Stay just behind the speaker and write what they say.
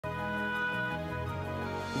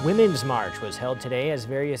Women's March was held today as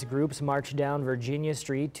various groups marched down Virginia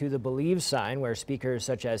Street to the Believe sign, where speakers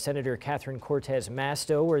such as Senator Catherine Cortez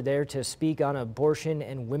Masto were there to speak on abortion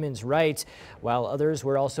and women's rights, while others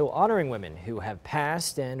were also honoring women who have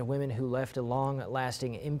passed and women who left a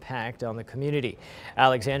long-lasting impact on the community.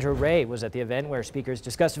 Alexandra Ray was at the event where speakers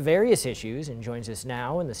discussed various issues and joins us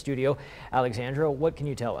now in the studio. Alexandra, what can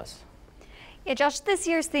you tell us? Yeah, Josh, this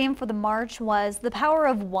year's theme for the march was the power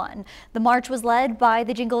of one. The march was led by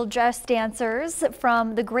the Jingle dress dancers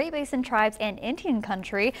from the Great Basin tribes and Indian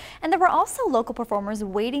country, and there were also local performers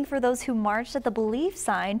waiting for those who marched at the Believe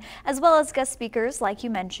sign, as well as guest speakers like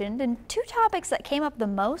you mentioned. And two topics that came up the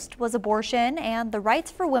most was abortion and the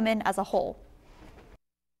rights for women as a whole.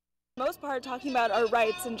 For the most part, talking about our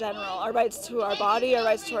rights in general, our rights to our body, our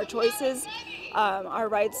rights to our choices, our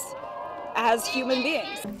rights as human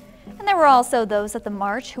beings. And there were also those at the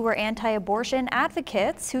march who were anti-abortion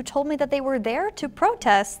advocates who told me that they were there to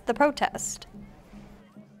protest the protest.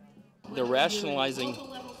 They're rationalizing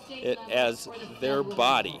it as their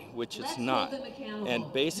body, which it's not.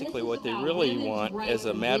 And basically what they really want as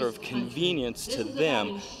a matter of convenience to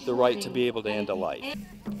them, the right to be able to end a life.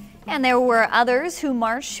 And there were others who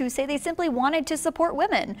marched who say they simply wanted to support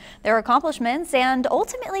women, their accomplishments, and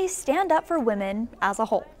ultimately stand up for women as a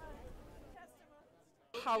whole.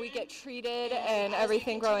 How we get treated and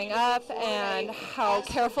everything growing up, and how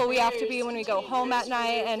careful we have to be when we go home at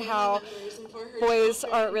night, and how boys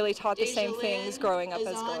aren't really taught the same things growing up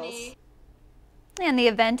as girls. And the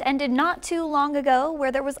event ended not too long ago,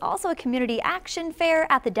 where there was also a community action fair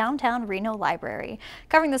at the downtown Reno Library.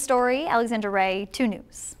 Covering the story, Alexandra Ray, 2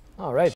 News. All right.